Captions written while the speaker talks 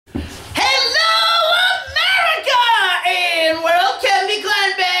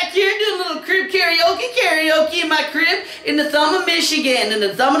in the thumb of Michigan, in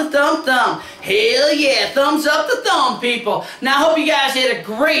the thumb of the thumb. Hell yeah, thumbs up the thumb, people. Now, I hope you guys had a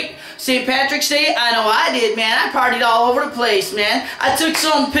great St. Patrick's Day. I know I did, man. I partied all over the place, man. I took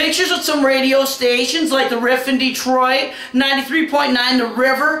some pictures with some radio stations like the Riff in Detroit, 93.9 The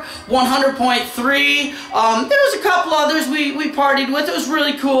River, 100.3. There was a couple others we partied with. It was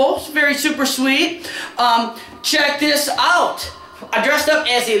really cool. It's very super sweet. Check this out. I dressed up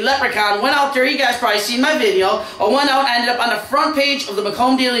as a leprechaun, went out there, you guys probably seen my video. I went out and ended up on the front page of the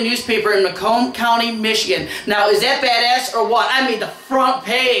Macomb Daily newspaper in Macomb County, Michigan. Now, is that badass or what? I made the front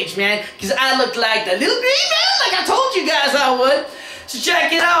page, man, because I looked like the little green man, like I told you guys I would. So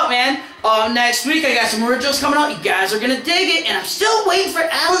check it out, man. Next week, I got some originals coming out. You guys are going to dig it, and I'm still waiting for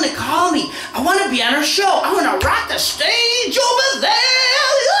Alan to call me. I want to be on her show. I want to rock the stage over there.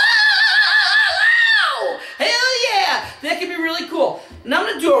 Hell yeah! That could be really cool. And I'm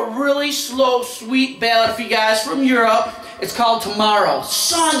going to do a really slow, sweet ballad for you guys from Europe. It's called Tomorrow. The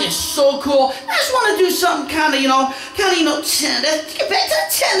song is so cool. I just want to do something kind of, tender. Get back to the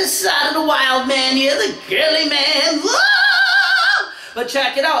tender side of the wild man here, the girly man. Whoa! But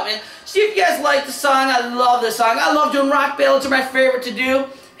check it out, man. See if you guys like the song. I love this song. I love doing rock ballads. They're my favorite to do.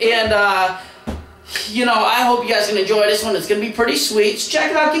 And, I hope you guys can enjoy this one. It's going to be pretty sweet. So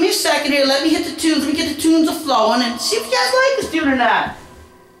check it out. Give me a second here. Let me hit the tunes. Let me get the tunes a-flowing and see if you guys like this tune or not.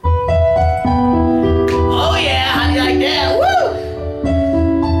 Oh, yeah. How do you like that? Woo!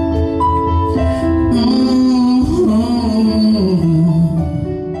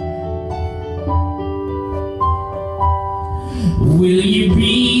 Will you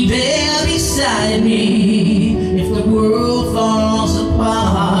be there beside me if the world falls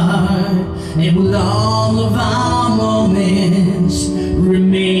apart? And will all of our moments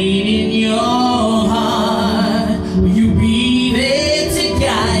remain in your heart? Will you be there to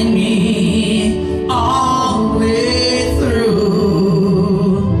guide me all the way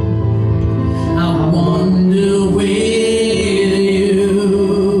through? I wonder will you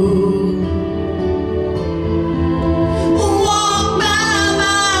walk by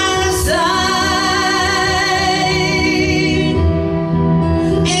my side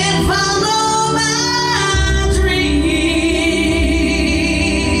and follow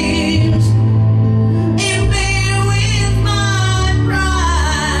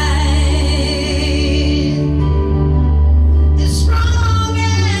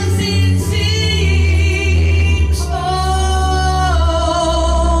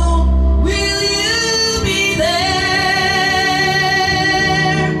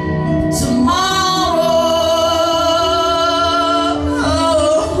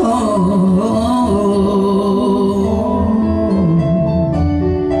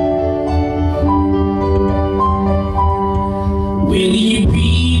Will you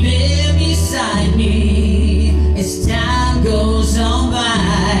be there beside me as time goes on by,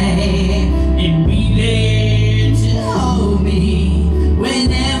 and be there to hold me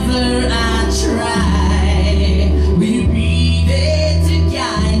whenever I try? Will you be there to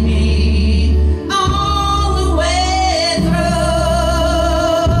guide me all the way through?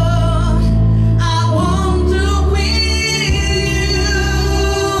 I wonder will you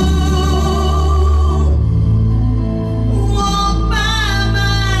walk by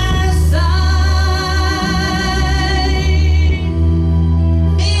my side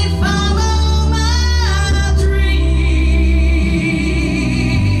and follow my dreams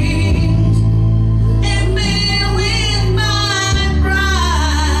and bear with my pride?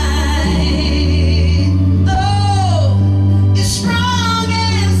 Oh, as strong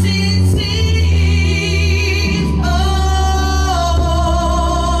as it seems. Oh,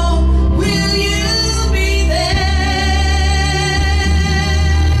 will you be there?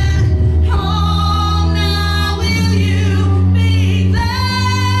 Oh, now will you be there?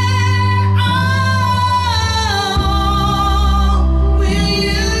 Oh, will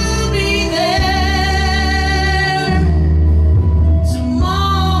you be there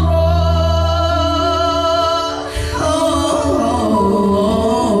tomorrow?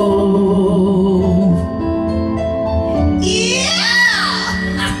 Yeah!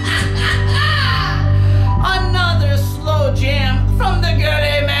 Another slow jam from the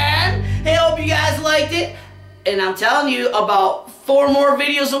girly man. Hey, hope you guys liked it. And I'm telling you, about 4 more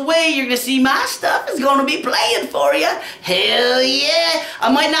videos away, you're going to see my stuff is going to be playing for you. Hell yeah. I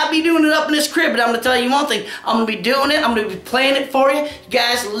might not be doing it up in this crib, but I'm going to tell you one thing. I'm going to be doing it. I'm going to be playing it for you. You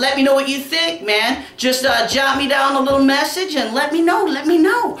guys, let me know what you think, man. Just jot me down a little message and let me know. Let me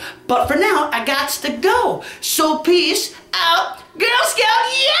know. But for now, I gots to go. So peace out. Girl Scout,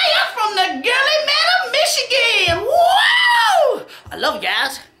 yeah, from the girly man of Michigan. Woo! I love you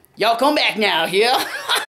guys. Y'all come back now, yeah?